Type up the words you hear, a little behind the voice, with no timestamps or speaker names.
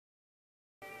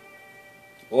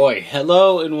Oi,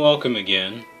 hello and welcome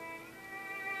again.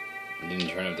 I didn't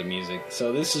turn up the music.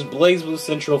 So this is BlazBlue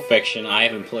Central Fiction. I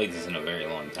haven't played this in a very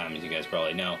long time, as you guys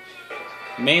probably know.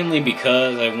 Mainly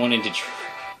because I wanted to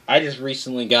I just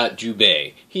recently got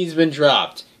Jubei. He's been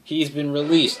dropped. He's been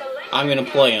released. I'm gonna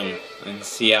play him and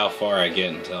see how far I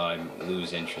get until I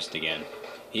lose interest again.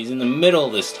 He's in the middle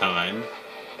this time.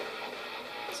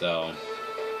 So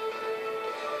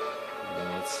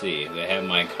let's see. If they have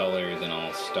my color, then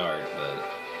I'll start, but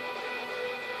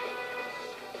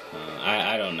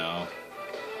I don't know.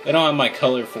 They don't have my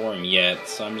color for him yet,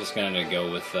 so I'm just gonna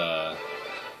go with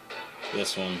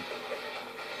this one.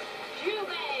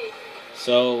 Jubei.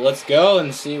 So let's go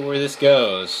and see where this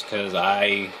goes, because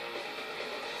I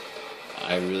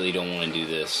really don't want to do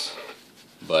this,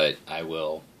 but I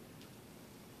will.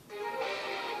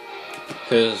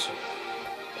 Because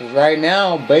right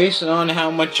now, based on how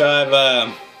much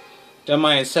I've done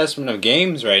my assessment of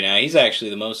games right now, he's actually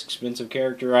the most expensive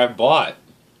character I've bought.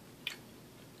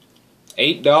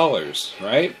 $8,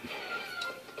 right?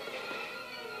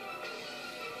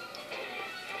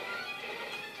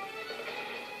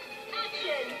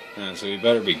 So he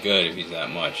better be good if he's that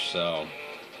much, so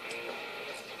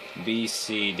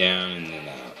BC down and then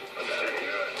out.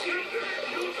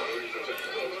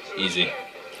 Easy.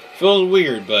 Feels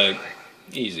weird, but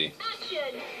easy.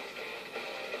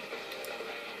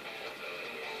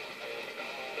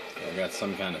 I got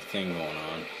some kind of thing going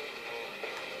on.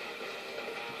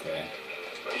 Okay.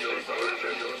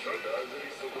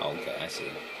 Okay, I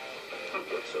see.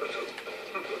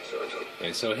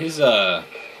 Okay, so his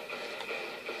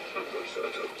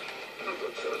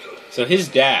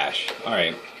dash.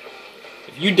 Alright.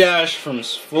 If you dash from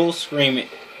full screen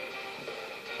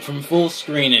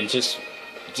and just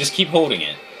keep holding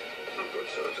it,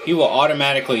 he will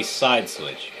automatically side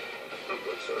switch.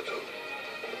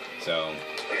 So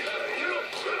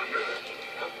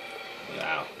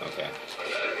wow, okay.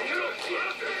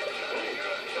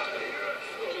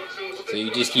 So you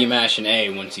just keep mashing A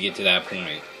once you get to that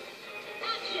point.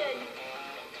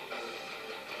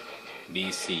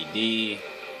 B, C, D.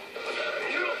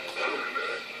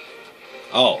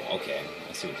 Oh, okay.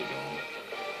 I see what they're doing.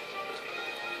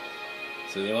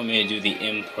 So they want me to do the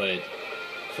input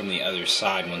from the other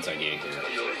side once I get here.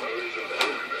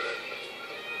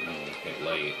 Oh, a bit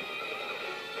late.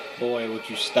 Boy, would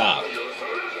you stop?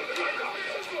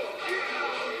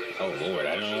 Oh Lord,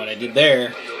 I don't know what I did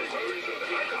there.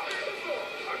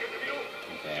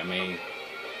 Okay, I mean,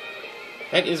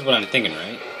 that is what I'm thinking,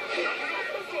 right?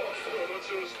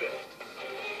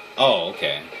 Oh,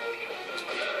 okay.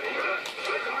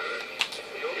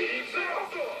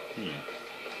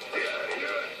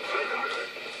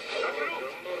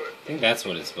 I think that's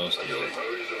what it's supposed to be.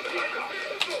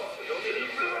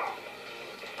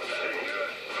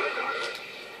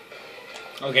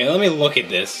 Okay, let me look at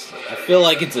this. I feel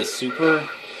like it's a super.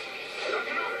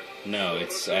 No,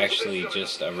 it's actually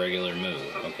just a regular move.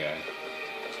 Okay.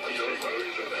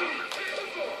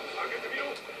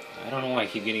 I don't know why I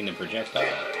keep getting the projectile.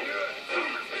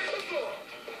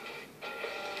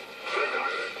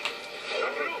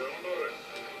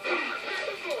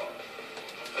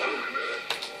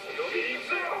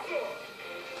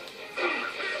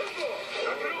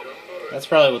 That's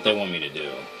probably what they want me to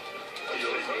do.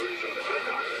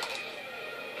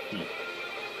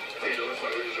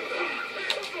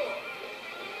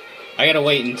 I gotta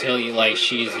wait until he, like,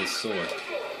 sheathes his sword.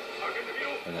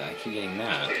 I keep getting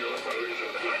that.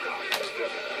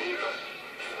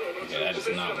 Okay, that is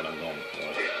not what I'm going for.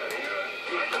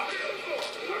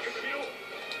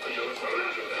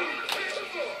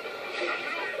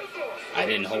 I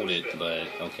didn't hold it, but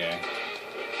okay.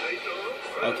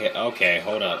 Okay,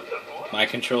 hold up. My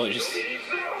controller's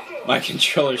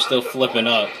still flipping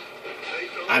up.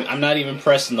 I'm not even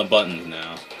pressing the buttons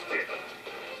now.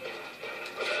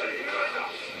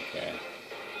 Okay.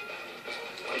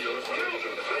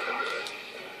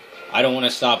 I don't want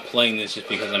to stop playing this just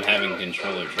because I'm having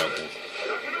controller troubles.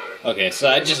 Okay, so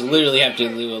I just literally have to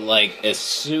do it, like, as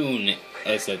soon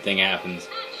as that thing happens.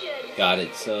 Got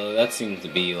it. So that seems to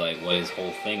be, like, what his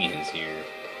whole thing is here.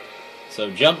 So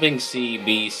jumping C,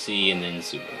 B, C, and then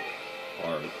super.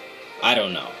 Or, I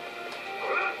don't know.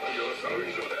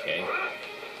 Okay.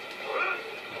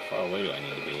 How far away do I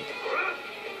need to be?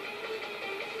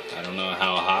 I don't know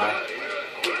how high.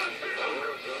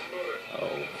 Oh,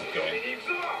 okay.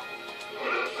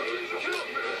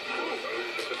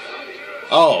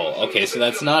 Oh, okay, so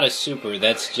that's not a super,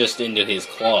 that's just into his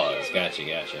claws. Gotcha.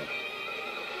 Okay.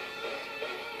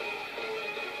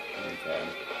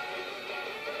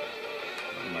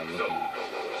 What am I looking at?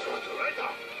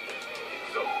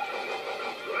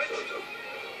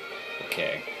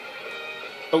 Okay.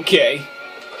 Okay.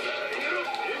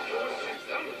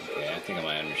 Okay, I think I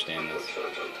might understand this.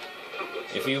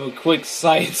 If you were quick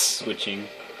side switching.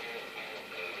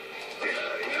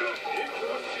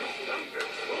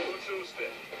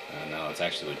 No, it's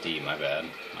actually with D. My bad.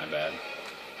 My bad.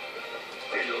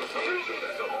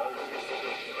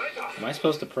 Am I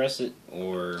supposed to press it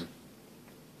or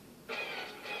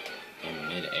in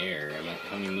mid-air?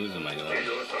 How many moves am I doing?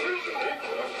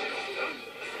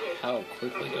 How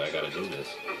quickly do I gotta do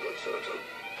this?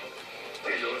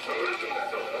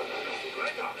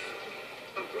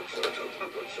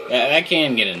 That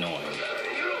can get annoying. I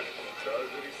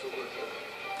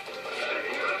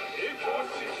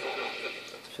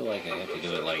feel like I have to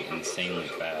do it like insanely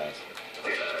fast.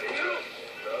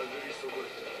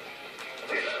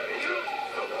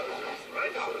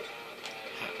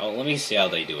 Oh, let me see how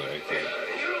they do it right quick.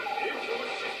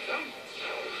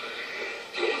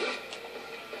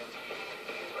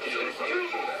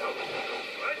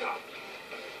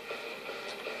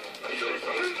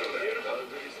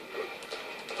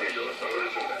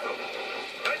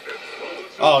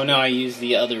 Oh no, I used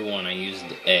the other one. I used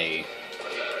A.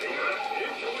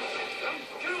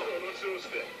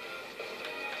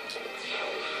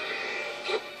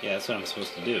 Yeah, that's what I'm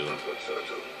supposed to do. I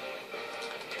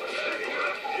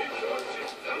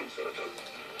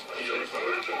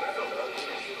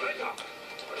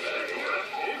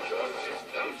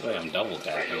feel like I'm double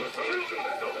tapping.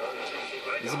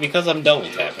 Is it because I'm double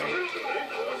tapping?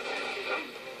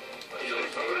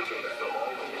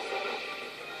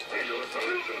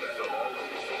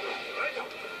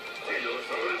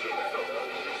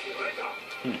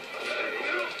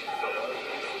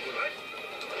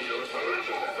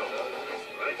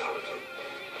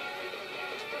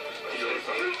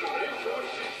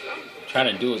 Try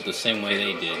to do it the same way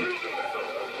they did.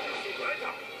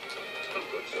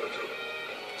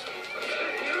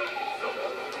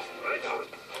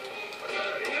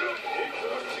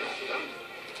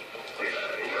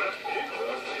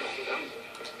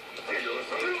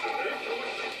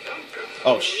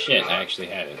 Oh shit, I actually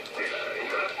had it.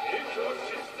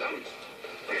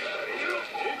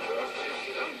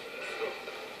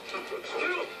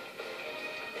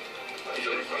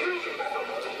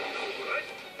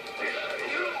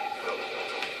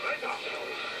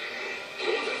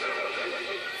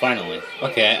 Finally.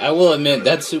 Okay, I will admit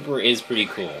that super is pretty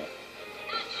cool.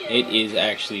 It is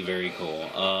actually very cool.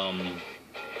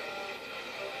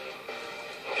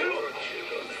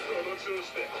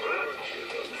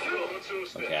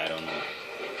 Okay, I don't know.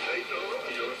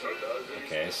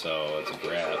 Okay, so it's a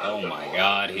grab. Oh my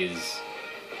god,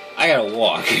 I gotta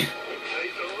walk.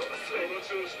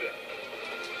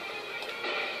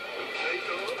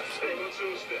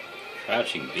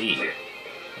 Crouching B. What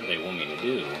do they want me to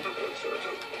do?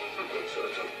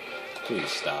 Please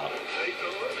stop.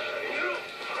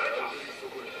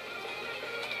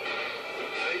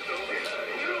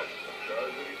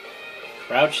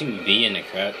 Crouching B and the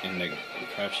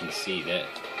crouching C. It's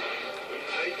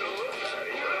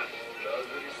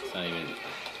not even.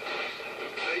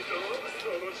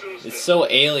 It's so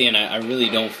alien. I really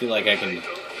don't feel like I can.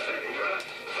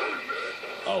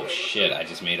 Oh shit! I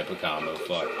just made up a combo.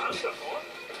 Fuck.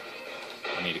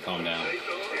 I need to calm down.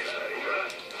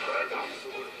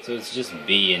 So it's just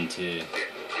B into...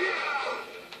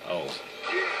 Oh.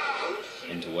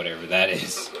 Into whatever that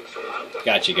is.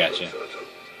 Gotcha, gotcha.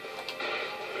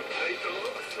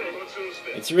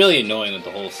 It's really annoying with the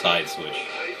whole side switch.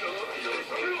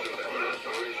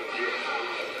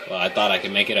 Well, I thought I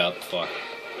could make it up. Fuck.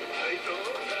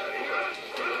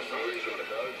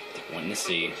 Wanting to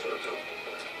see.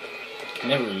 Can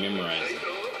never memorize it.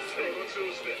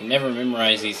 Can never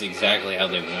memorize these exactly how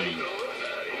they want them.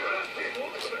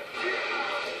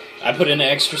 I put in an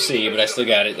extra C, but I still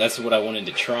got it. That's what I wanted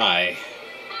to try.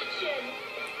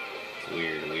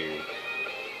 Weird, weird.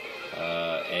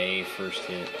 A, first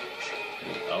hit.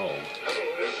 Oh.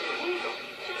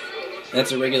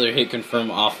 That's a regular hit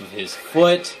confirm off of his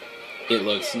foot. It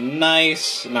looks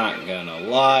nice, not gonna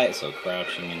lie. So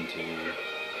crouching into...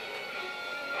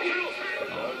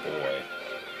 Oh boy.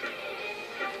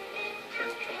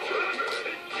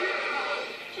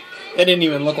 That didn't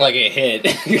even look like a hit.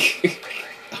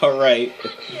 Alright.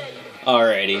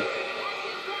 Alrighty.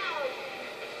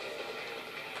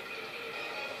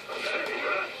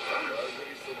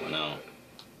 No.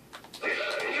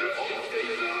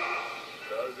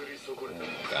 Oh my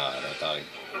god, I thought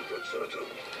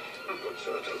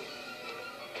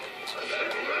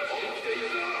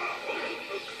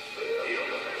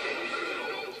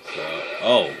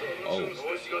oh.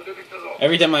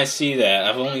 Every time I see that,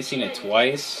 I've only seen it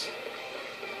twice.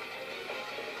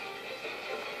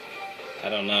 I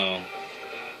don't know.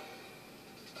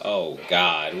 Oh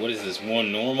God, what is this,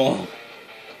 one normal?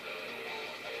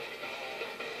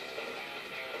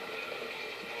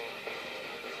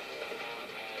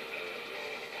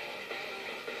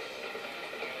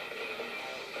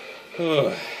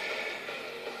 Ugh.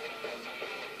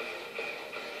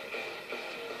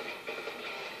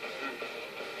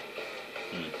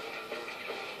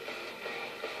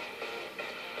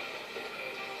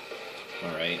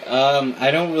 Alright,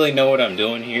 I don't really know what I'm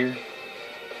doing here.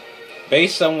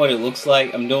 Based on what it looks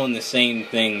like, I'm doing the same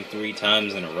thing 3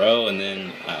 times in a row, and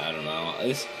then, I don't know,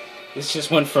 this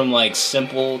just went from, like,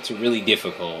 simple to really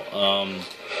difficult. Oh,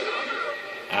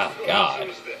 God.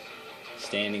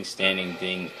 Standing,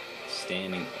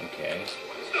 okay.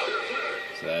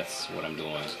 So that's what I'm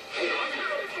doing.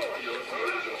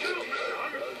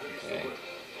 Okay.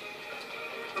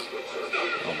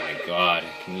 Oh my God,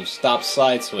 can you stop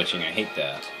side switching? I hate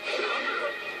that.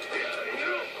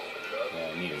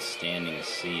 I need a standing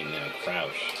C and then a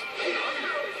crouch.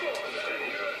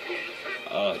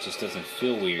 Oh, it just doesn't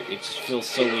feel weird. It just feels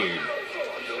so weird.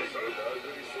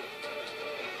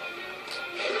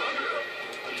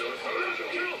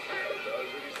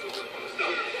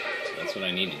 That's what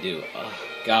I need to do. Oh,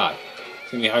 God.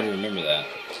 It's gonna be hard to remember that.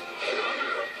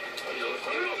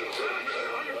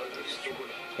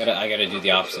 I gotta do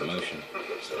the opposite motion.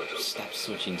 Stop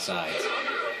switching sides.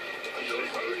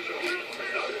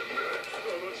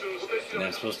 And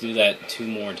I'm supposed to do that 2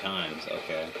 more times.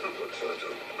 Okay.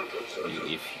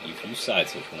 If you side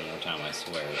switch 1 more time, I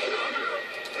swear.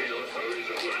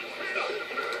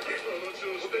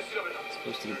 I'm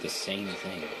supposed to get the same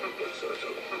thing.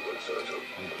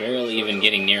 I'm barely even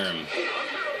getting near him.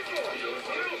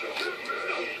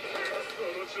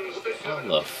 How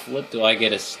the flip do I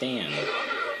get a stand?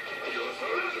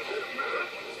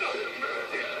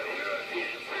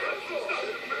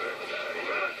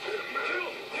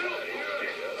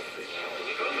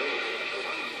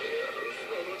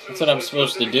 That's what I'm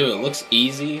supposed to do. It looks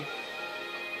easy.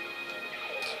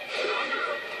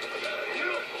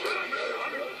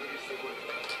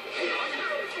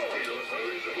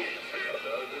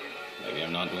 Maybe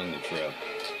I'm not doing the trip.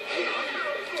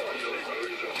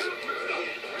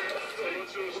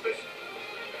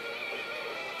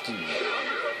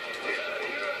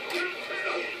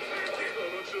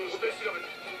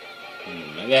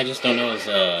 Maybe I just don't know his,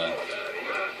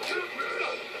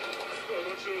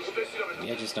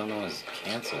 maybe I just don't know his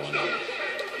cancel in there.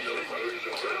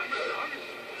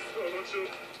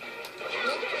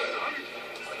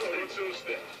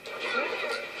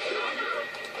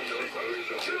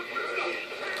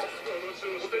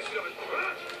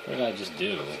 What did I just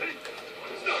do?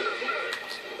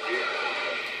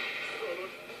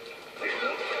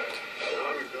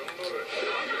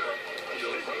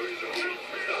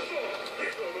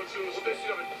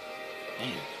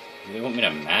 Man, do they want me to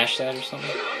mash that or something?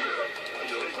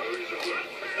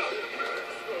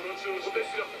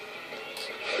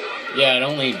 Yeah, it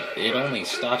only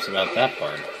stops about that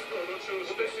part.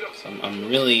 So I'm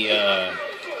really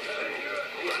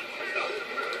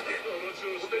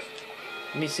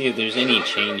let me see if there's any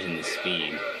change in the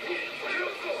speed.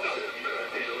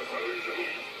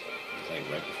 It's like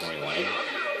right before he lands.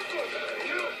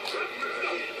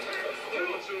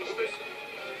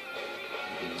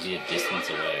 It'd be a distance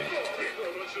away.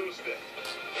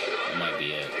 That might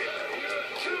be it.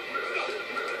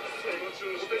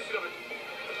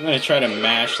 I'm gonna try to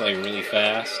mash like really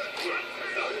fast.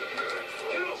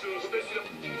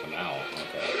 It didn't come out.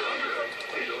 Okay.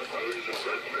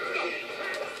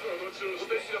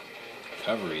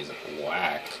 Recovery is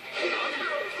whack.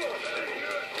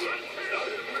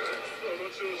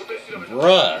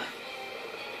 Bruh.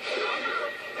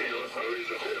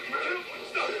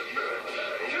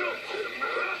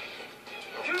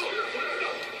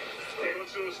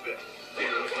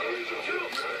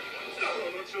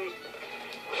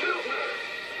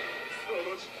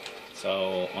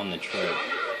 So, on the trip.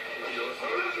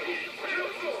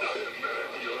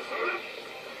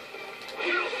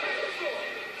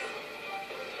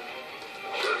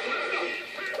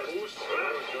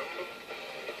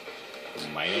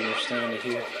 Might understand it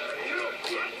here.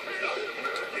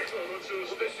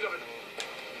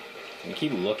 I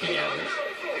keep looking at this.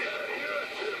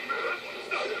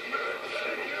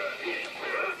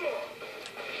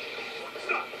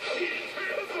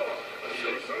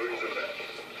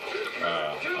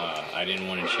 I didn't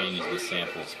want to change the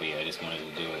sample speed, I just wanted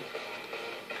to do it.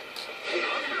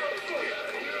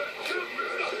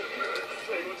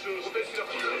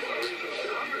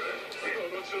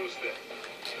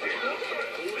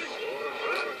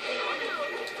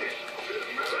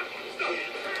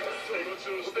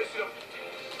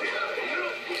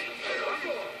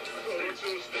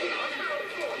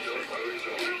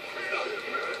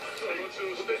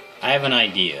 have an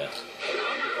idea.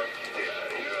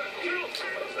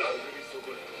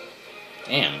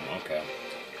 Damn, okay.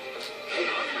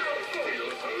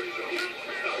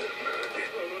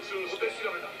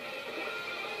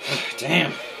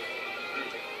 Damn.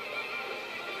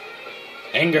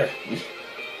 Anger.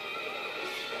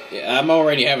 Yeah, I'm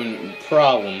already having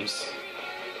problems.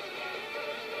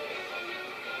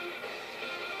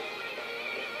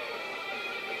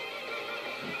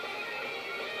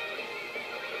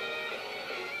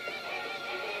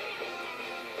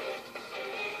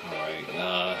 Alright,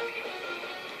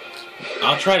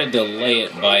 I'll try to delay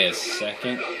it by a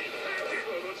second.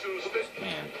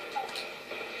 Man.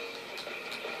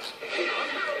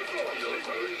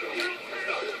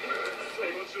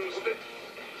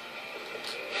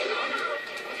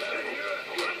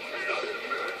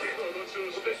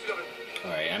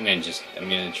 Alright, I'm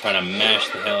gonna try to mash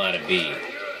the hell out of B.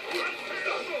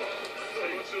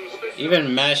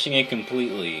 Even mashing it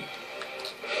completely.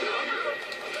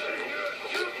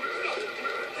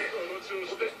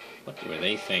 What were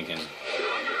they thinking?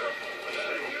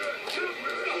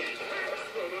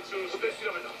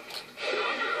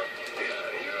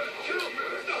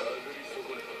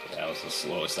 That was the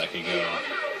slowest I could go.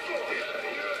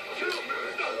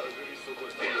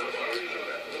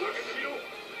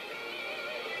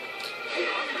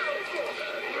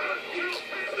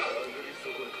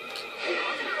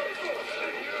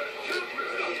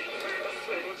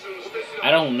 I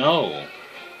don't know.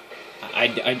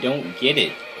 I don't get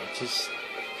it. It just...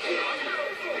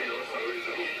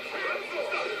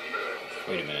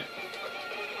 Wait a minute.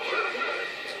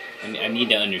 I need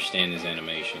to understand this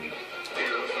animation.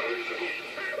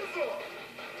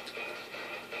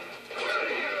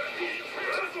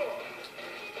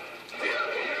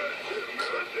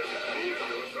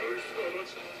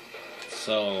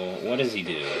 So, what does he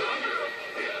do?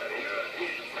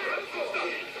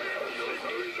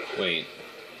 Wait.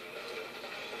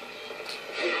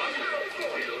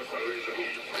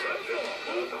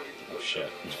 Oh shit.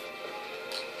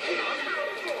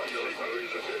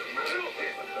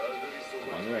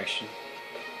 Wrong direction.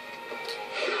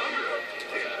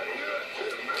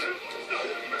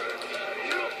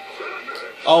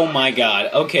 Oh my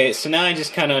god. Okay, so now I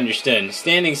just kind of understand.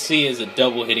 Standing C is a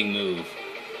double hitting move.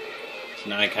 So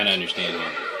now I kind of understand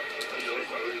here.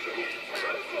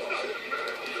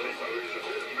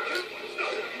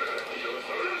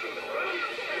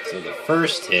 So the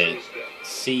first hit,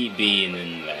 C, B, and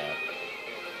then that.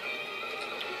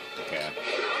 Okay.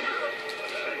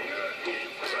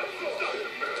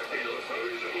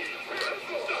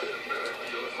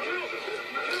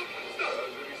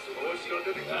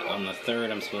 On the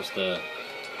third, I'm supposed to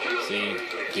C,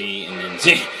 B, and then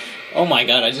G. Oh my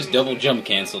god, I just double jump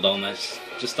canceled on this.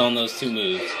 Just on those two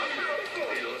moves.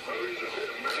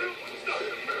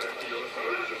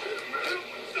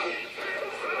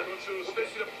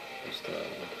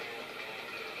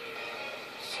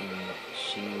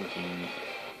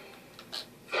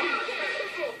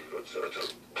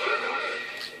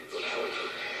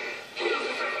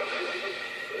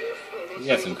 He's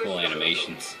got some cool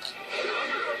animations.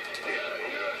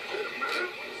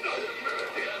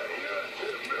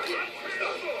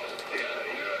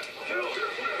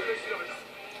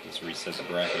 Let's reset the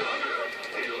bracket.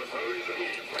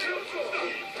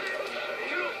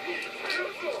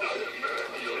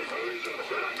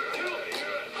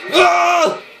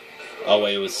 Ah! Oh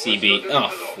wait, it was CB. Oh,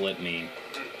 flip me.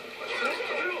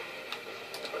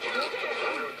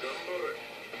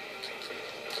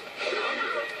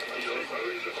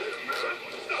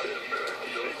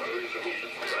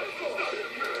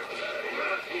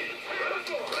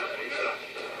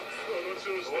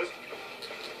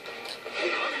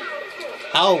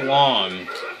 How long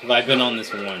have I been on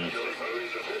this one?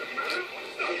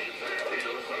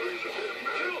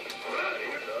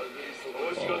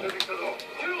 Oh.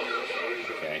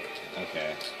 Okay,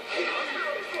 okay.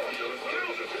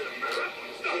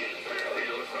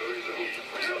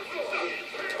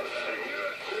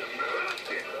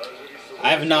 I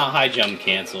have not high jump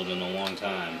canceled in a long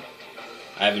time.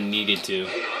 I haven't needed to.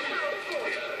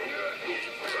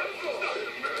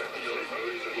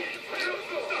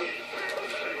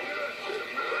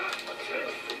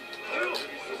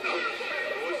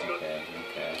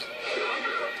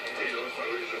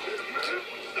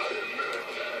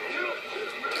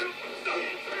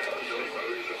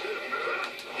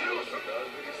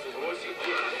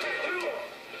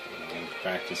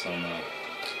 Practice on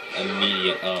the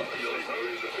immediate up.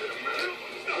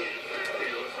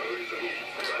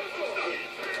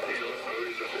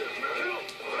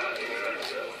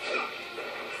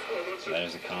 So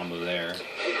there's a combo there.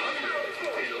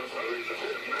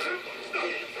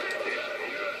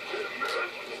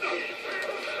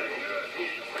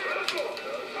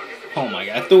 Oh my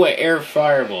god, I threw an air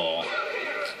fireball.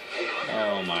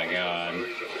 Oh my god.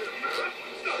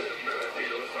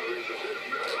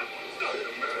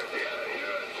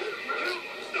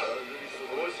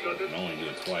 I can only do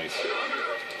it twice.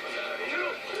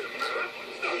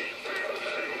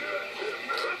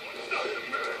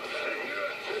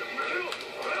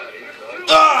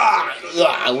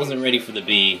 I wasn't ready for the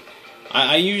B.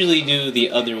 I usually do the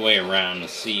other way around, the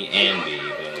C and B,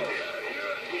 but...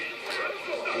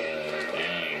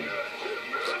 dang.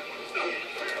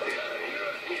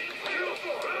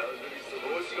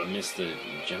 I missed the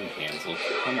jump cancel.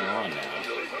 Come on now.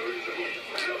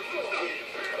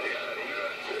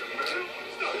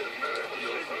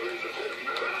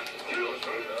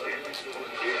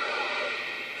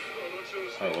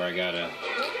 Part where I gotta...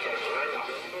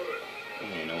 I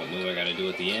don't even know what move I gotta do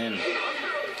at the end.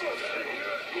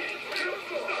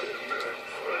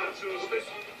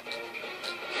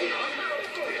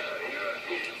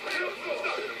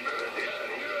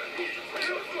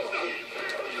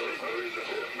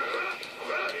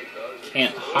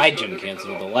 Can't high jump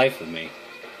cancel the life of me,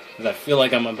 because I feel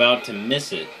like I'm about to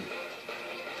miss it.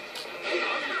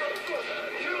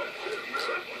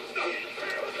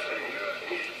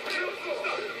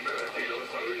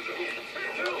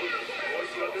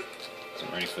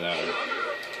 I'm ready for that one.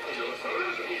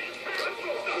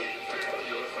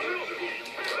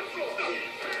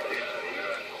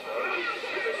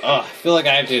 Oh, I feel like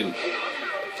I have to...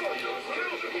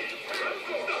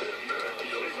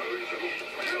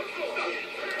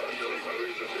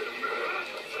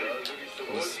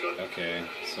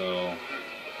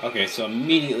 Okay, so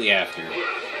immediately after.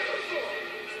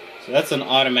 So that's an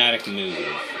automatic move.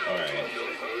 Alright.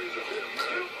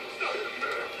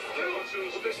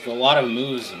 There's a lot of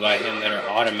moves by him that are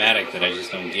automatic that I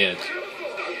just don't get.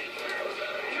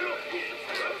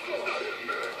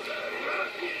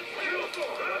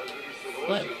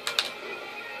 Flip.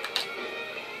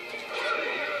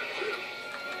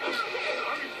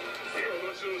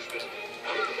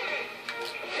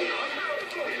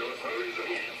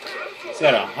 He's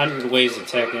got 100 ways to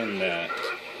tech in that.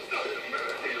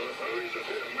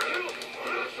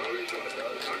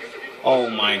 Oh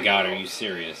my god, are you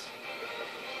serious?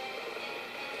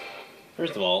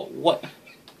 First of all,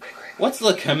 what's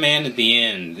the command at the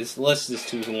end? This list is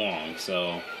too long,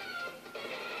 so...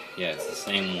 Yeah, it's the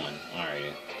same one.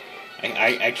 Alright.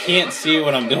 I can't see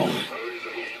what I'm doing.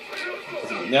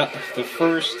 No, the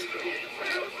first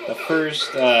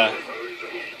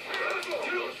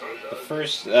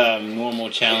normal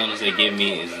challenge they give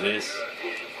me is this.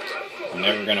 I'm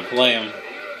never gonna play them.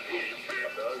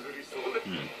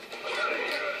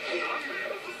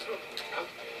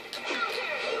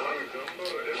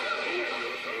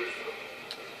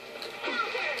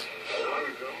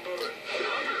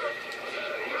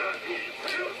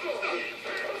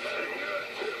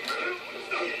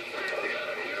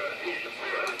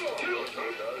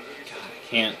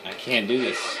 I can't do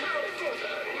this.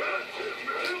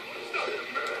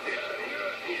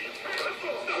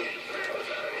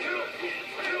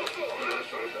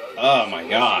 Oh my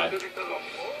god. That's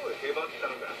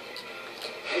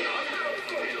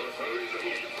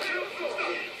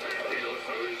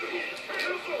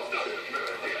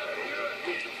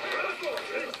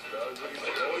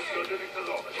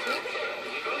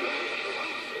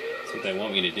what they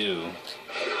want me to do.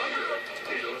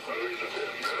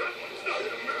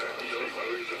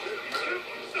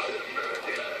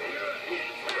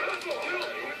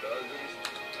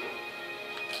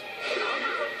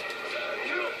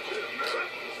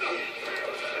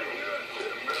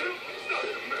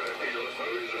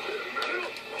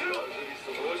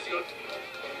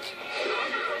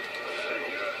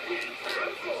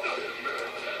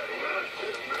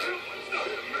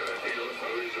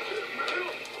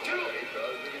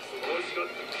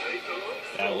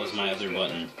 That was my other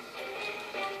button.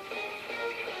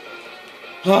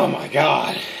 Oh my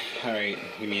god. Alright,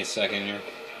 give me a second here.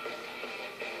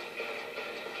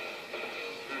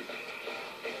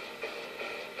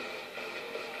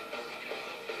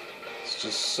 It's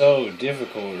just so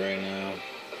difficult right now.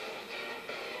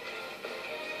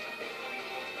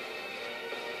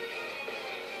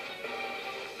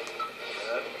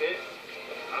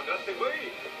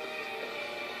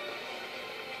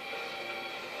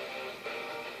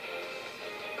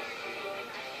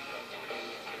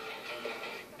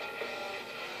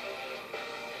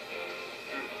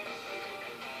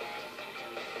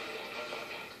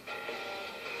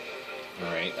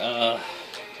 Alright, oh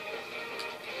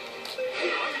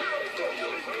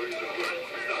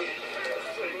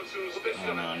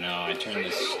no, I turned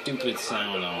this stupid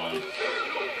sound on.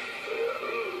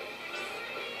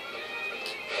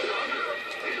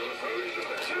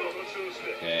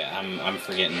 I'm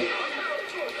forgetting.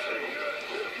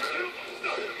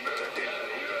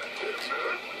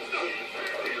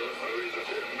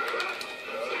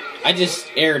 I just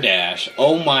air dash.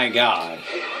 Oh my god.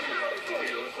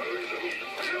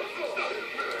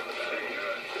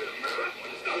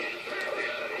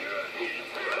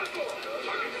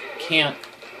 Can't.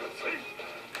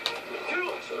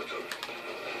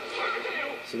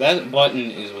 So that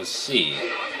button is with C.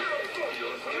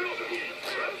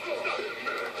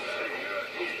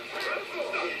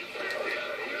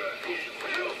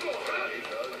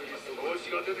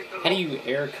 How do you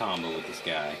air combo with this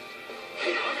guy?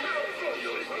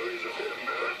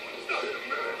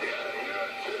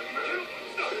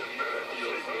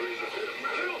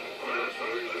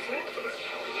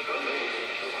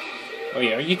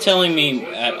 Wait, are you telling me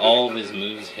that all of his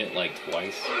moves hit like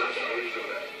twice?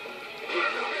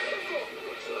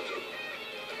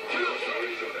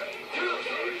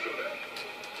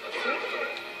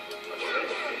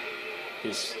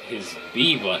 His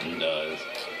B button does.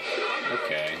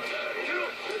 Okay.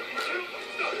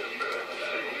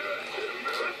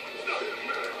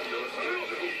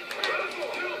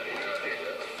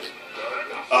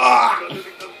 Ah!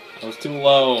 I was too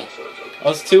low. I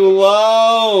was too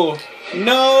low!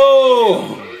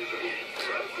 No!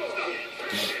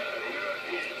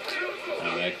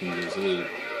 Oh, that can just loot.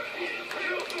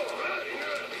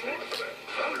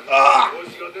 Ah!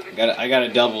 I got a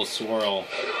double swirl.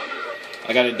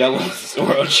 I got a double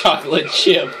swirl chocolate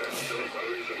chip.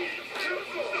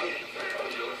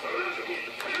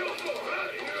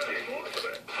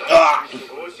 Ah!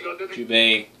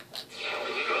 Jubei.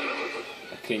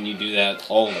 Can you do that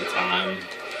all the time?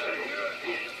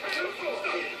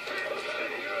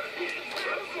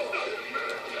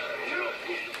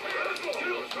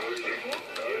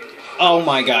 Oh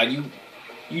my god,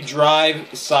 you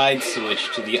drive side switch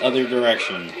to the other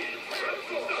direction.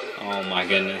 Oh my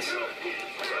goodness.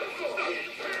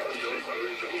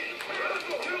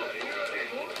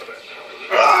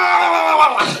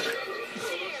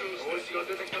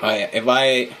 Alright, if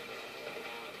I...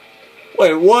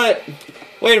 Wait, what?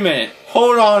 Wait a minute.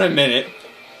 Hold on a minute.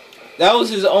 That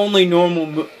was his only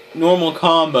normal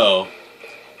combo.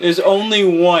 There's only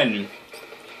one.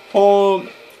 Oh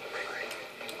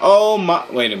my...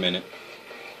 Wait a minute.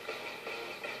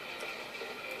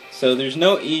 So there's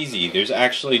no easy. There's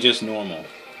actually just normal.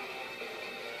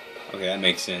 Okay, that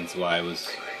makes sense why it was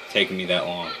taking me that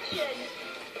long.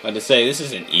 But to say, this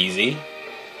isn't easy.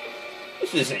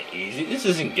 This isn't easy. This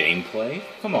isn't gameplay.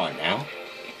 Come on now.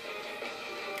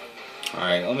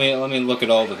 Alright, let me look at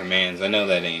all the commands. I know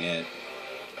that ain't it.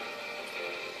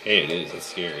 Hey, it is. It's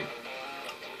scary.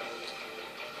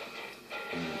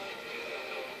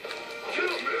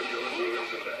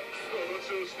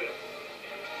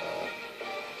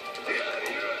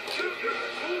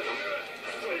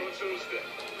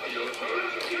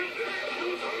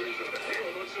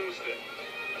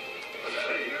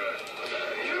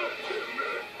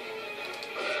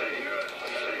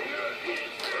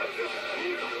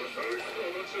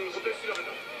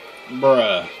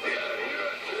 Bruh.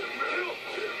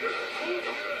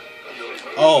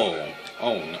 Oh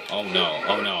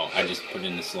no, I just put it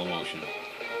in the slow motion.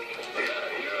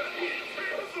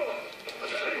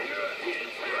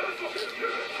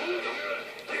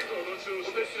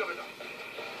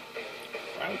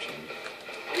 Crouching.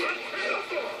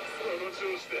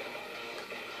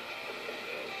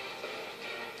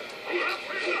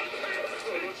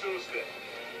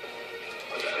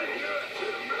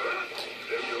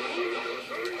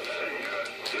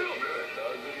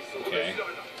 Okay.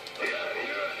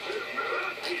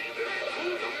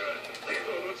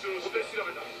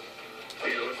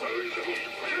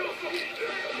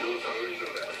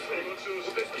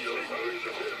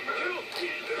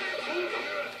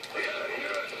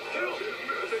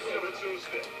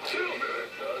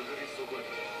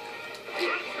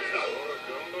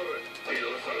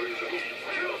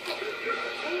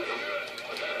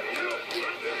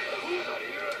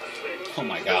 Oh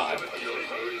my god.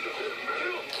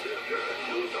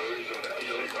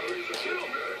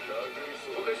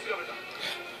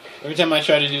 Every time I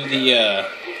try to do the,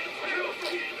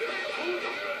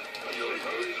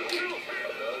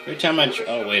 every time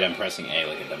oh wait, I'm pressing A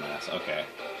like a dumbass. Okay.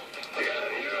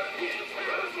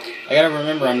 I gotta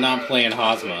remember I'm not playing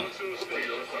Hazama.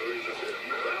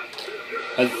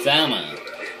 Hazama.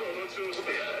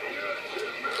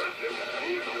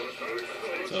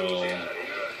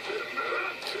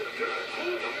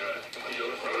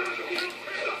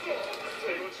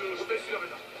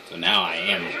 So now I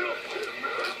am.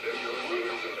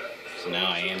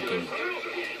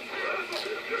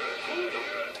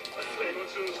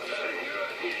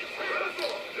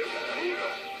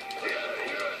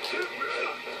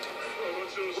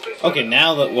 Okay,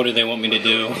 now that what do they want me to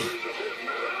do?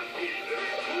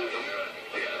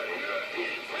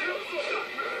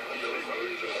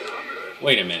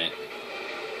 Wait a minute.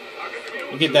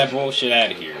 Get that bullshit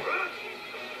out of here.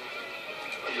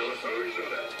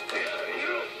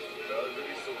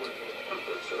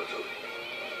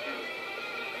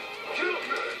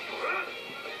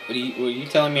 Were you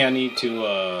telling me I need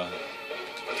to,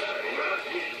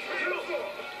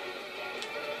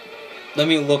 Let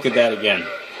me look at that again.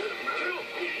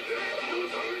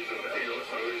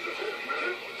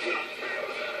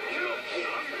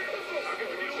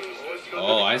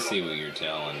 Oh, I see what you're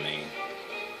telling me.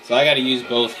 So I gotta use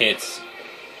both hits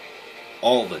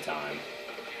all the time.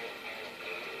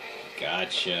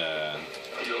 Gotcha.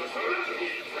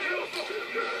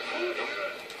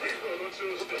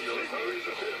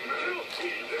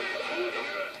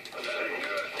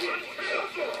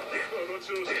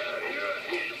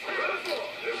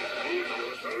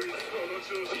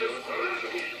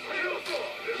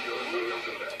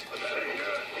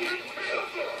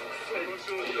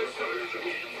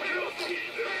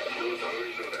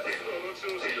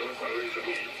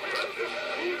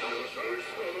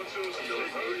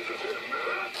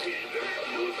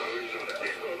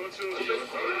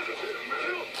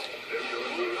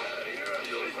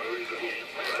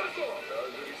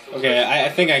 Okay, I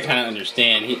think I kind of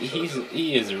understand.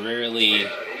 He is really...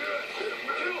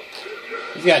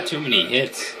 He's got too many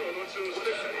hits.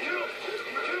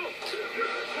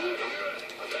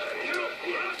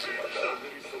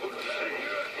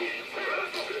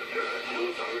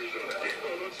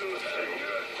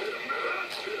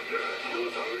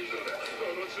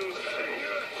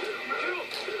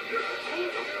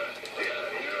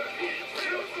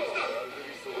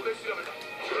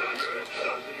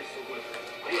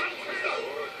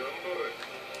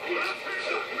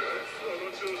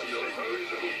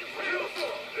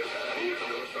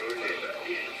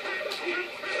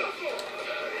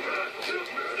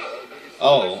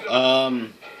 Oh,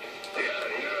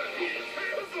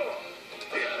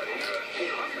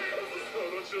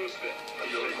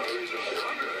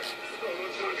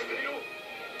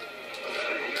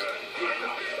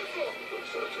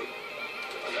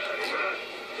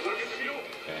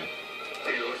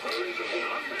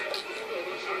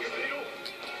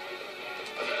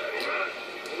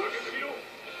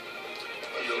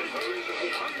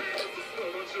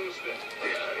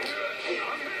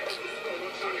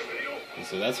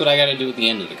 so that's what I gotta do at the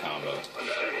end of the combo.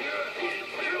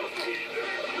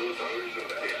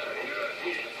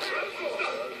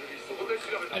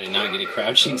 I did not get a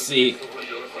crouching C.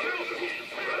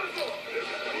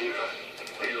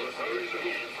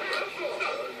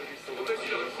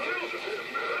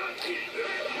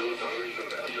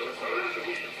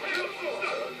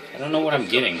 I don't know what I'm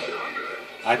getting.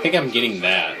 I think I'm getting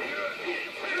that.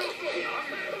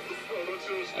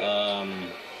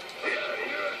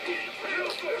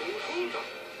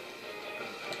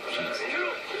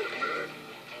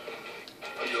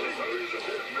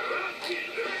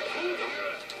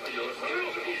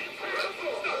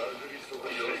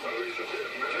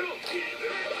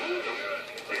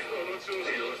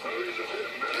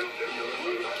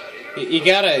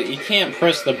 You can't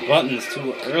press the buttons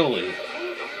too early.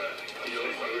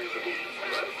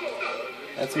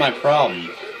 That's my problem.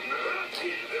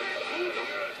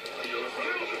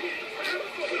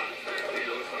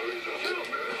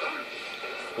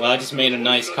 Well, I just made a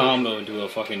nice combo into a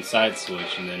fucking side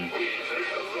switch, and then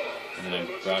I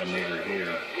brought him over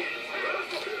here.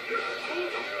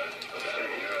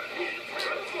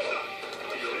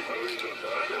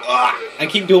 Ah, I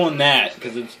keep doing that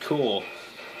because it's cool.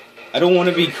 I don't want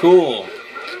to be cool.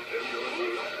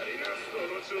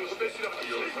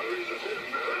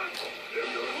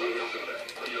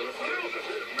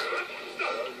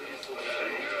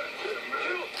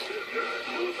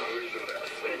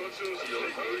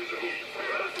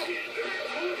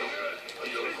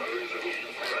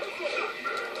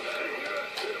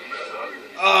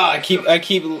 Ah, I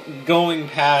keep going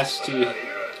past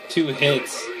two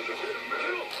hits.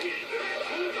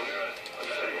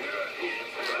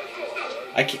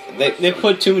 They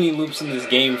put too many loops in this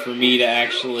game for me to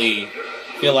actually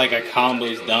feel like a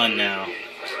combo's done now.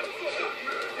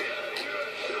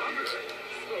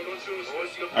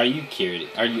 Are you kidding?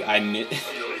 Are you? Yeah,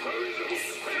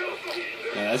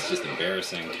 that's just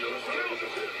embarrassing.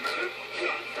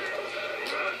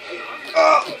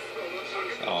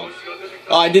 Oh,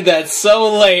 I did that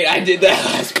so late. I did that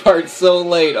last part so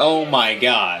late. Oh my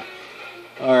god.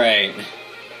 Alright.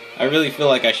 I really feel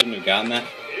like I shouldn't have gotten that.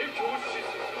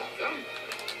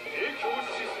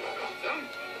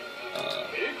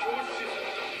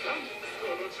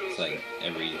 It's like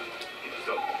every...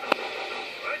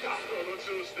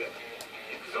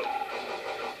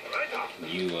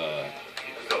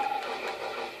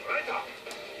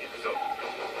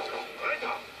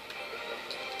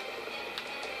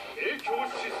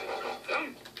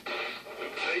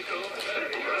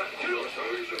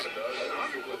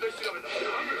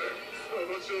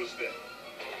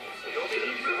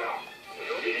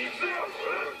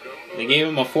 They gave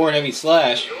him a 4 heavy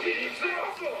slash.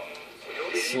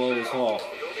 Slow as fall.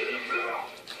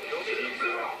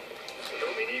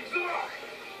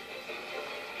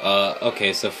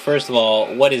 Okay, so first of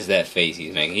all, what is that face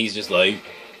he's making? He's just like,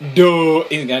 duh!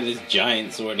 He's got this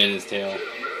giant sword in his tail.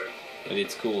 But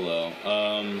it's cool, though.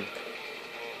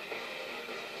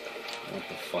 What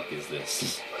the fuck is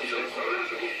this?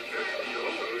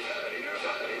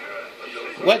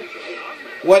 What?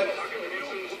 What?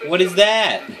 What is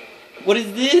that? What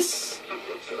is this?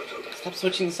 Stop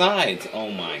switching sides. Oh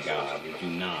my god, do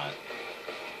not.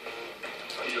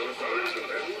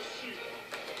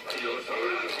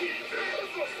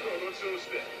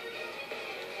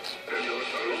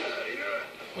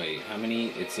 Wait, how many?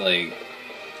 It's like...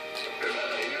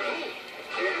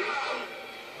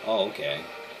 Oh, okay.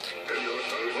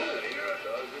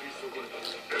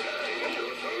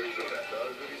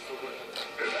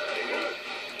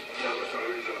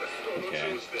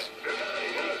 Okay.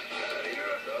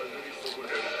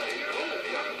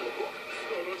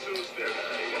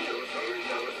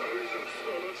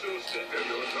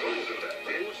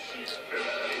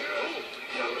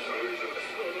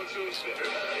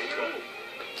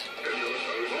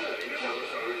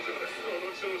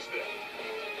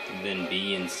 Then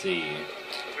B and C.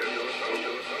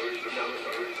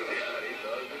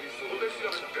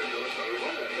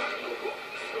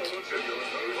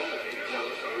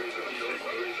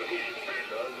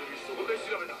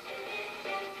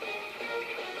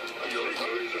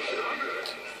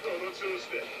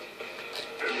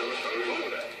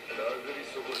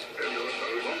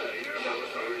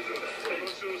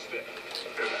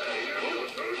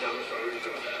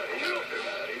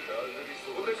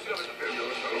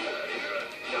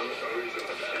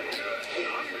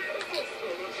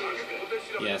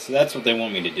 Yeah, so that's what they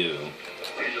want me to do.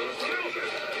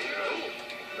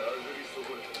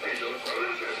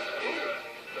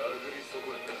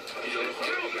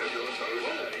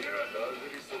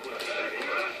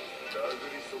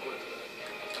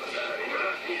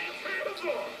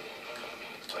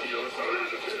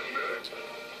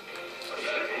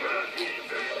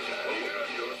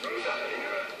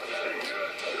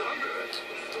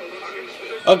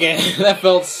 Okay, that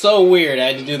felt so weird. I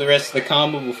had to do the rest of the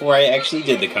combo before I actually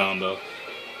did the combo.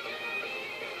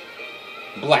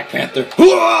 Black Panther.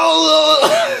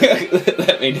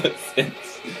 That made no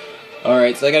sense.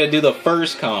 Alright, so I gotta do the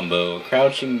first combo.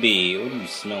 Crouching B. What are you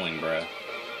smelling, bruh?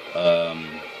 Oh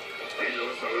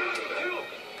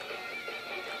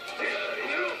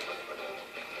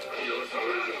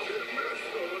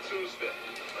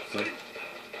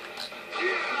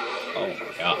my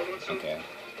god. Okay.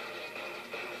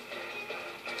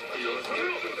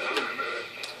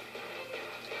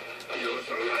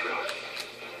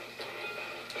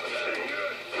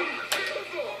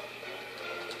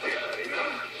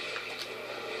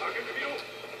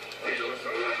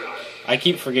 I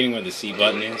keep forgetting where the C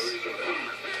button is.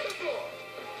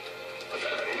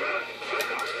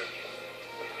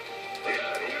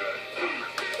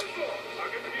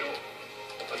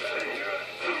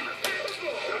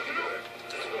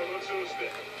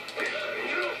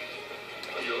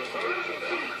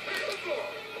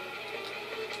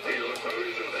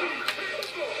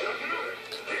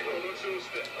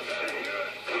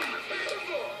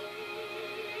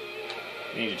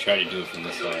 I need to try to do it from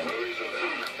this side.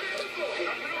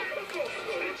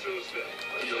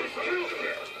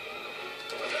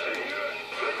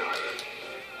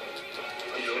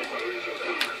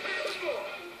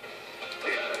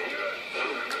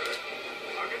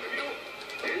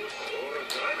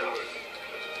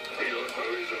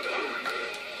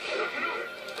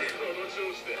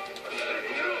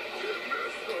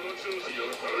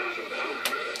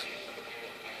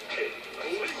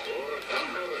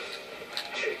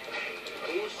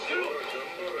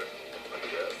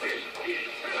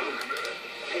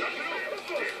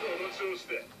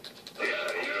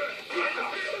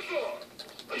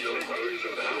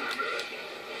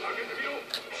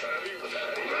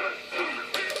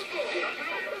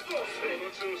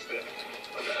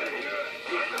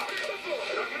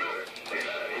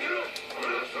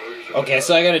 Okay,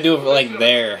 so I gotta do it like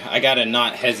there. I gotta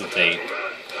not hesitate.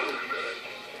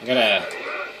 I gotta...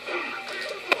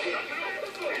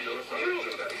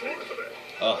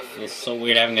 Oh, it feels so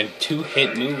weird having a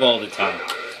two-hit move all the time.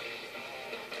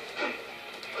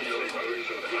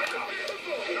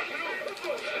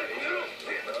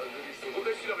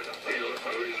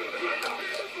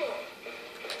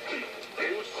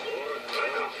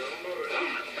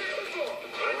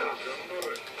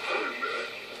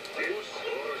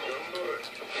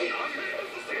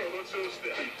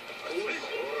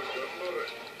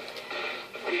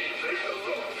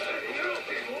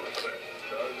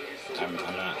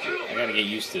 I gotta get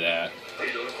used to that.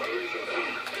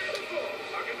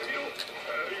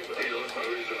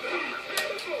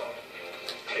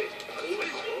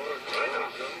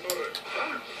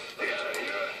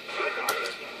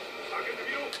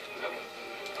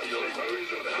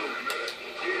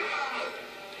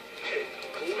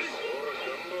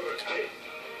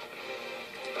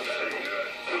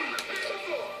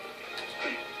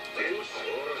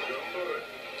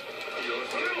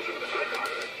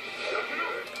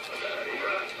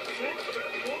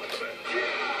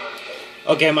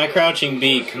 Okay, my crouching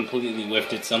beat completely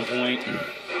whiffed at some point. I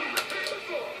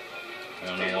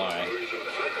don't know why.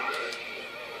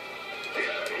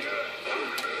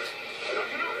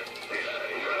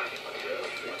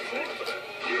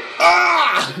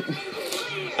 Ah!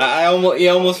 He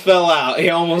almost fell out. He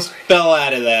almost fell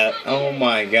out of that. Oh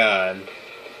my god.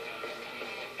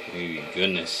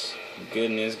 Goodness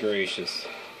gracious.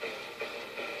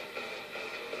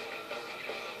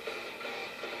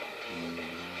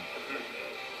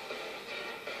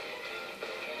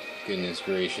 Goodness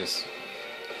gracious.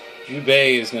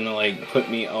 Jubei is gonna like put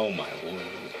me. Oh my lord.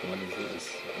 What is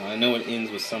this? Well, I know it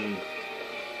ends with some.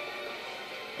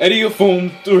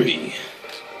 Ediophone 3.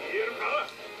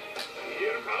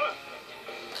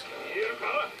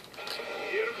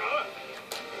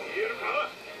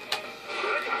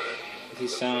 Does he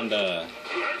sound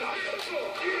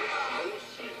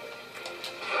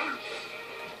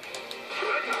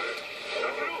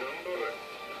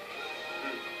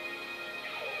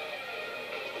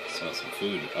smell some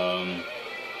food. Oh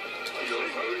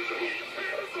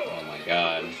my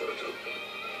god.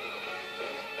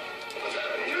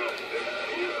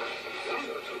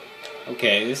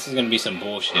 Okay, this is gonna be some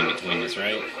bullshit in between this,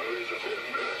 right?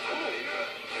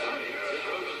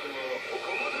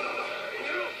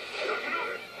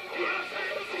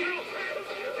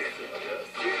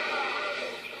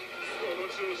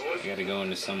 I gotta go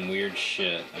into some weird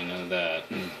shit, I know that.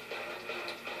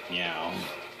 Meow.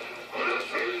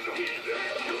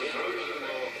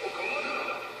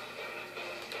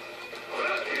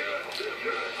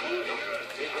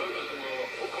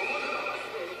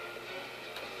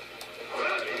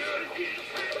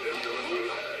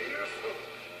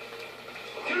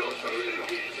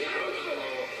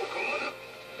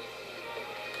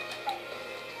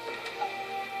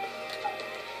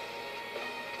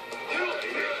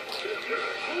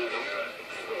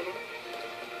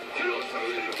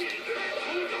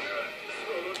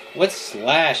 What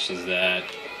slash is that?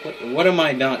 What am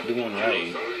I not doing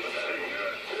right?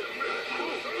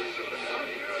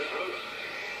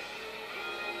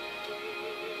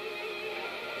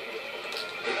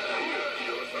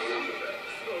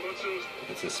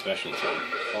 It's a specialty.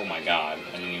 Oh my god,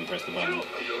 I didn't even press the button.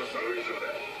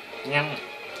 Yeah.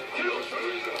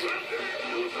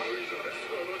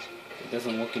 It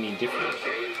doesn't look any different.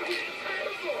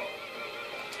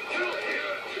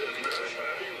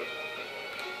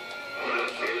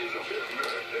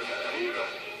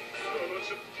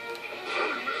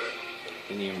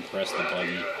 Didn't even press the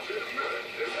button.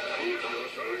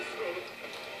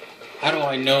 How do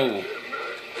I know?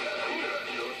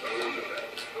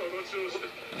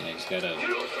 I just gotta...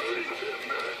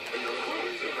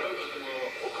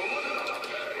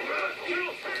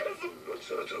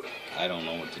 I don't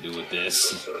know what to do with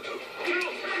this.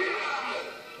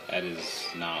 That is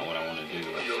not what I want to do.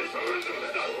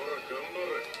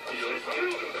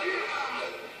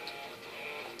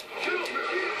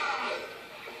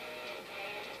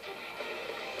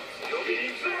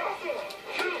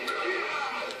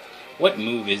 What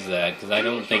move is that? Because I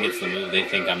don't think it's the move they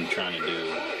think I'm trying to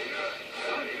do.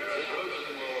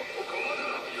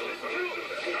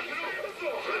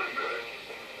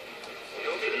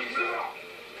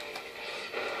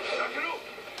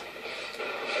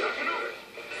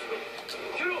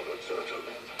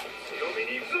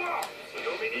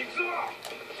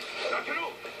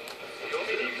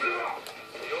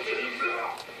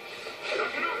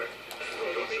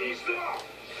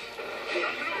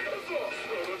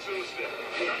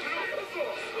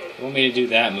 You want me to do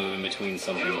that move in between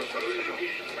something?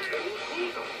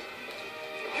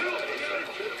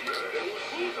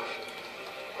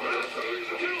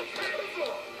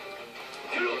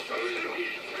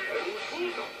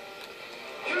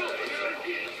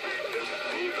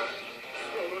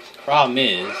 Problem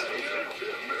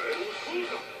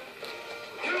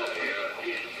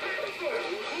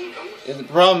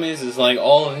is, is like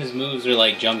all of his moves are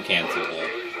like jump cancelable,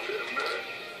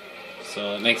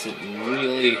 so it makes it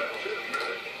really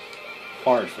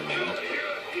hard for me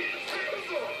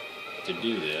to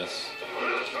do this.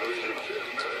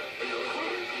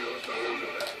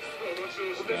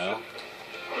 Well,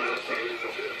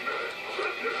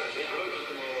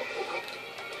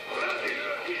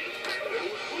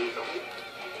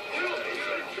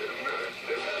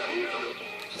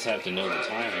 just have to know the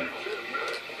timing.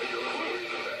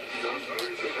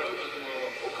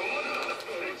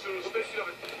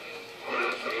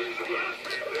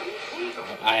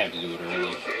 I have to do it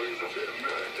early.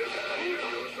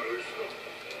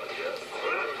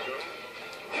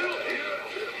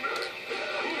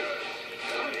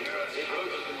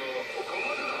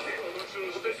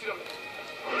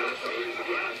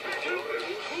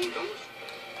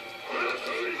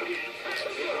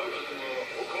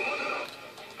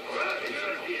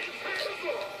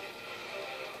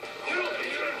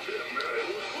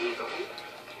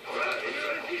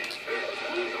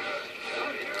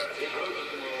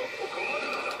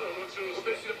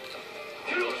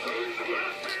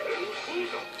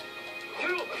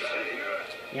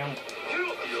 Yeah.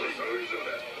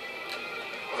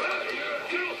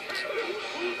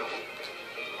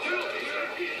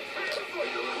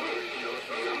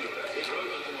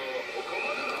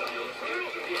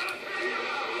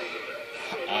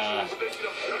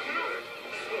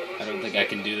 I don't think I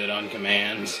can do that on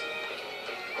command.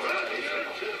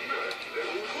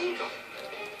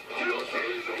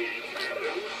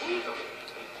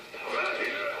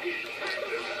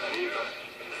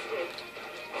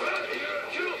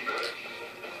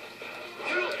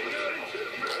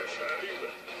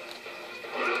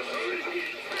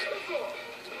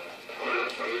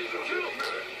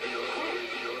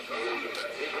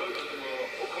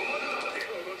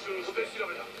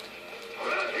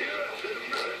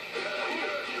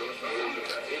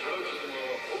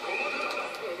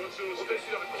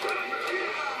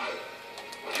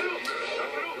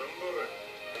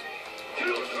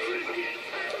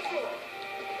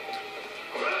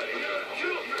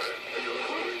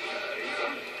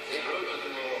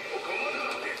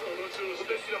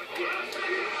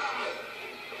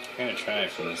 I'm gonna try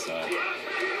it from this side.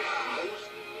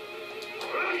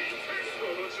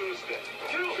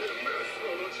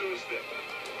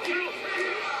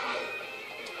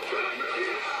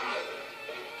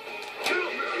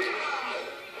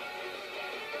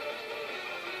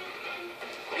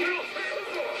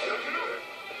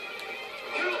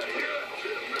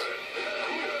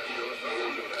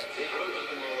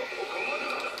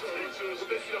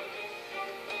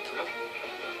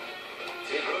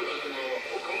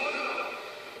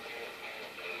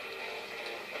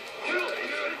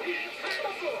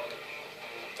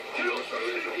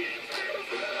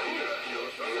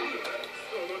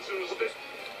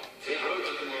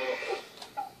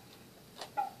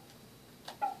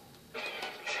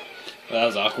 Well, that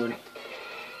was awkward.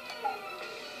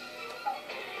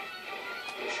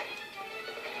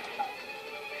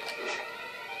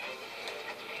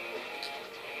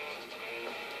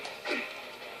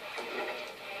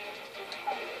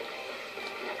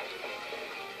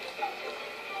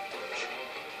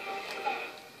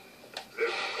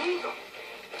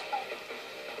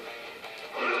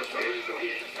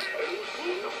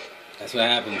 That's what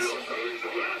happens.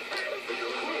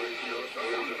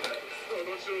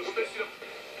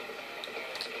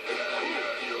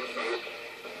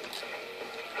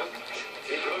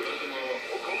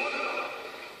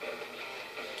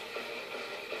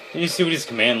 Let me see what his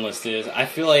command list is. I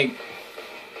feel like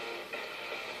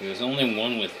there's only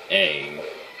one with A.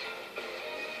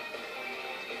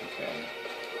 Okay.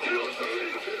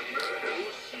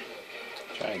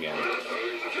 Try again.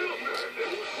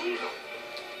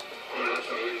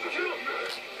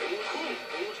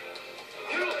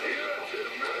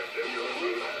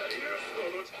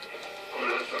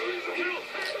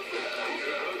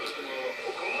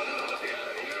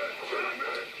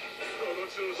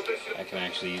 I can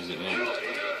actually use it mid. I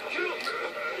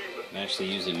can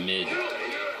actually use it mid.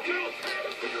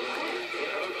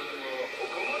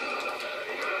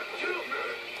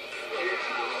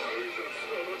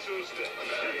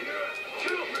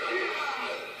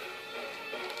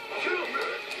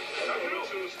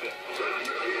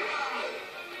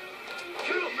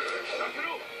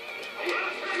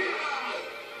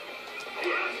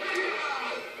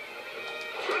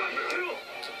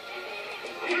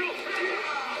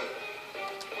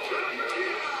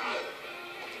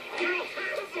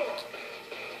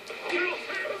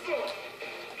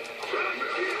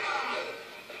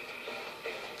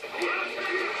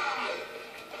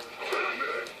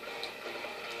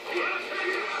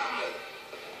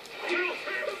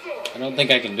 I don't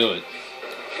think I can do it.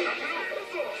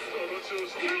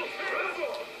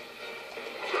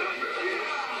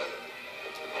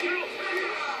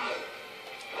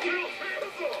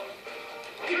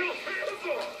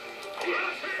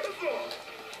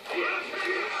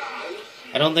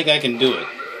 I don't think I can do it.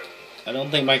 I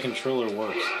don't think my controller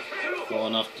works well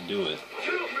enough to do it.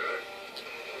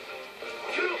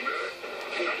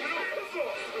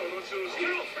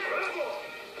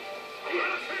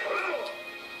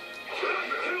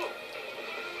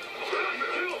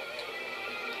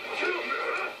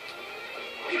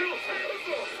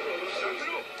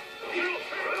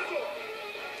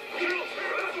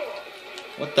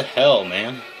 What the hell,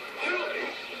 man?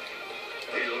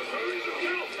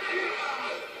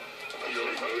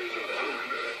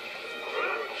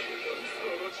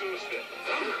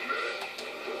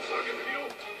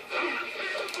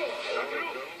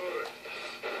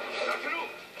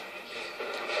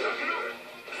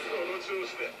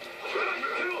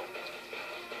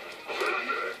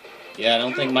 Yeah, I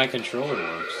don't think my controller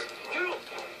works.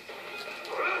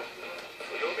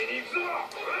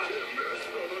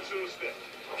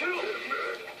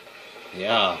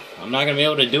 Yeah, I'm not gonna be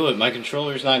able to do it. My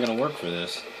controller's not gonna work for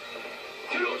this.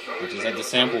 I just had to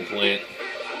sample play it.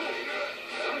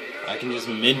 I can just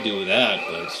mid-do that,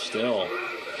 but still.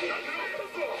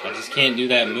 I just can't do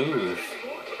that move.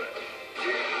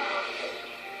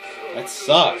 That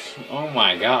sucks. Oh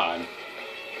my god.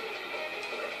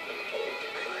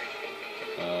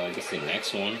 I guess the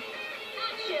next one.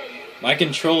 My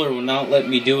controller will not let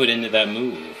me do it into that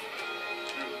move.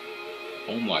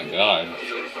 Oh my god.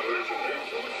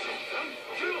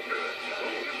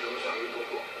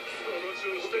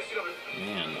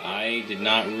 Man, I did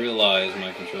not realize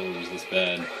my controller was this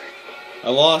bad. I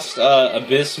lost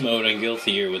Abyss mode and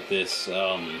Guilty with this.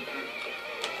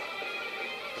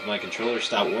 My controller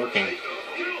stopped working.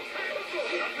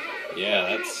 Yeah,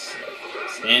 that's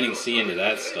standing C into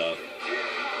that stuff.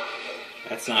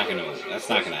 That's not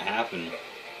gonna happen.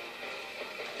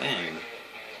 Dang.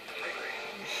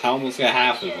 I almost got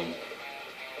half of them.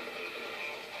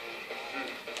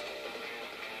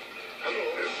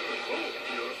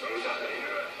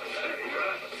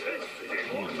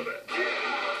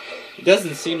 It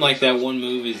doesn't seem like that one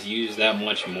move is used that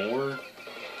much more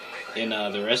in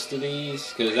the rest of these,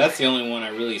 because that's the only one I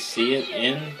really see it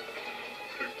in.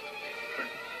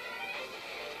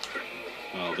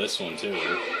 Oh, this one too.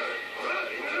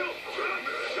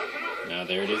 Now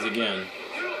there it is again.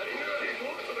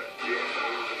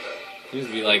 Seems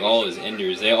to be like all his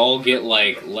enders. They all get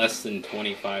like less than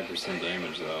 25%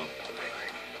 damage though.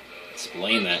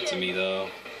 Explain that to me though.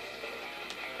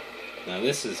 Now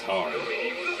this is hard.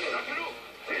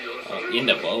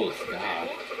 Into both, God.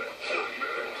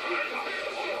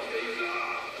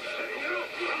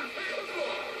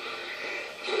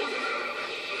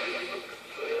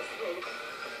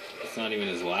 It's not even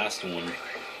his last one.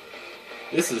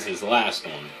 This is his last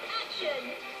one.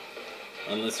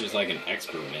 Unless there's like an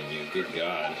expert menu. Good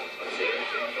God.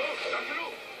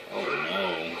 Oh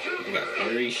no. We got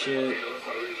fairy shit.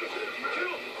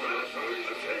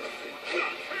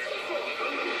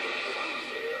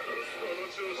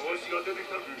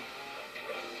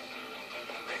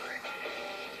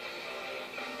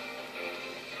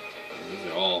 These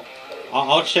are all...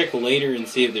 I'll check later and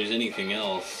see if there's anything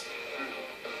else.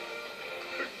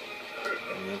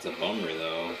 I mean, that's a bummer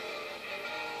though.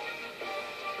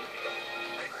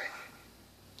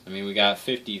 I mean, we got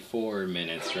 54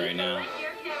 minutes right now.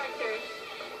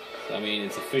 So, I mean,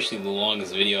 it's officially the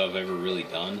longest video I've ever really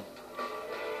done.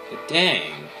 But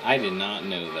dang, I did not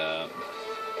know that.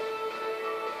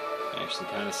 Actually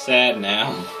kind of sad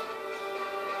now.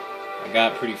 I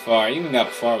got pretty far. I even got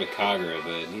far with Kagura,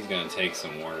 but he's gonna take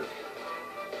some work.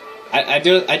 I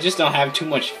just don't have too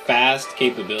much fast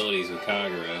capabilities with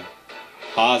Kagura.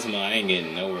 Hazma, I ain't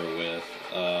getting nowhere with.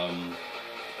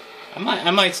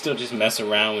 I might still just mess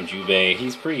around with Jubei.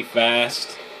 He's pretty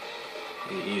fast.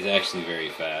 He's actually very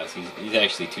fast. He's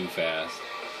actually too fast.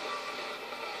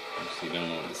 Actually, don't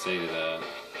know what to say to that.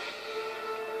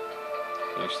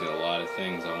 There's actually a lot of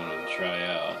things I wanted to try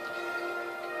out.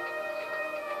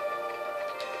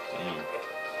 Damn.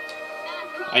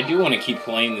 I do want to keep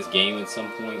playing this game at some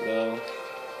point, though.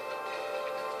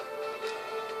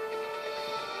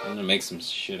 I'm gonna make some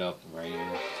shit up right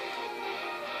here.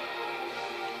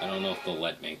 I don't know if they'll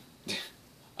let me.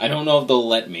 I don't know if they'll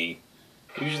let me.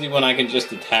 Usually when I can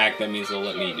just attack, that means they'll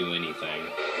let me do anything.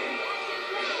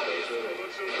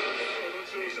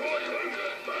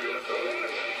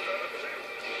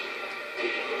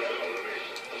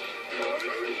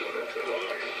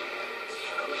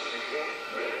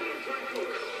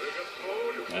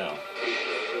 Wow.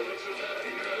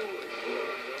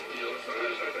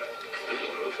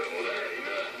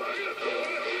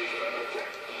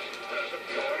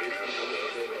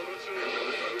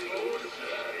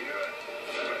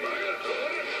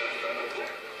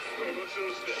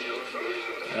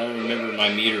 remember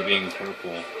my meter being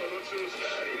purple.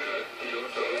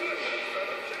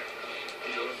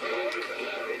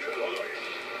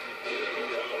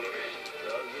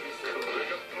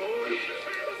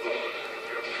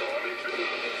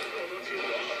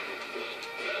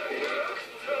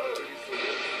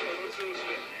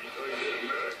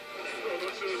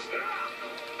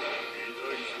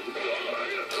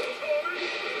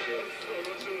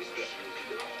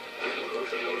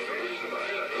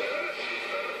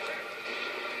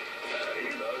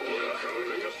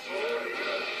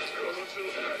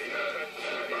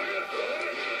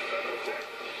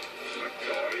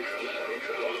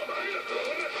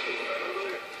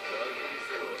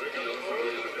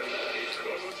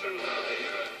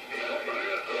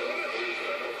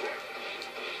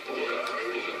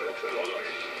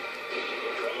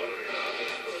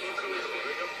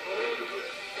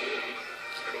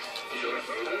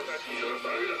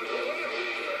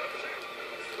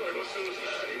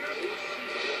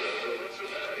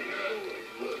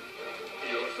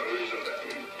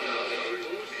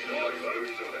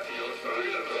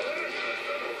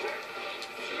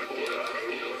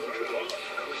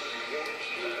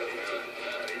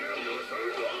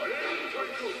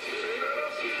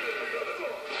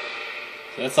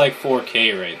 That's like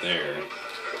 4K right there.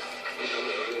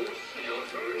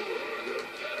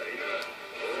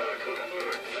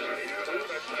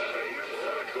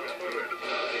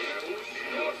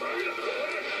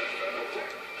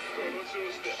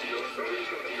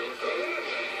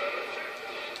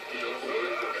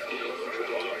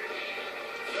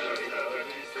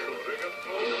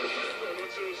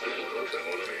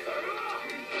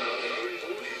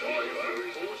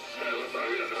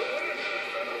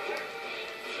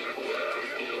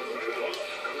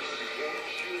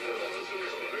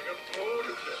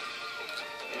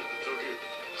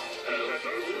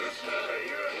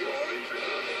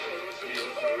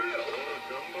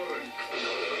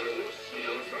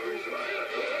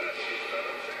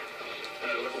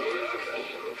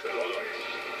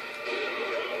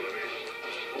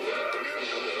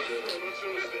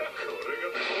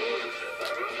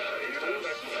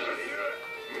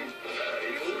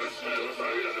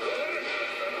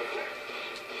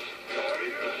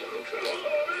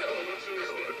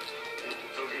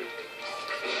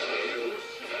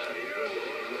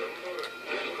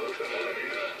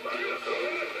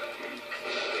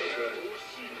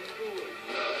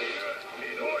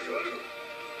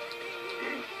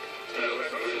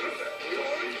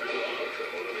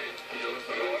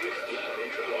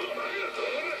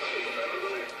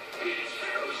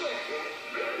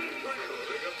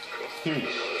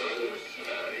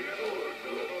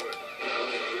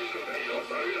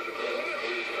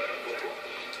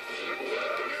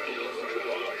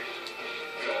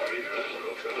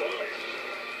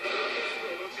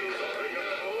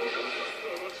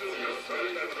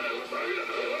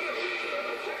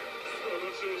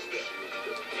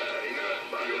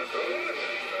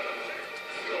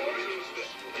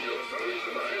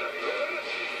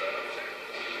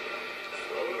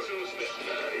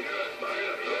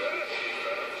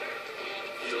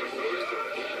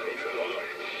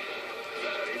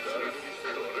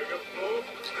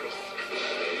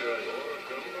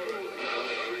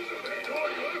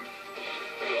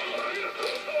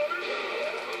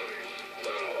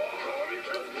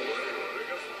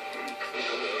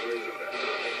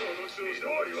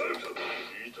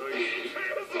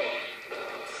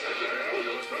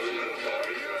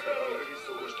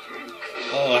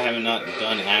 Oh, I have not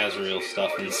done Asriel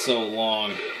stuff in so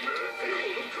long.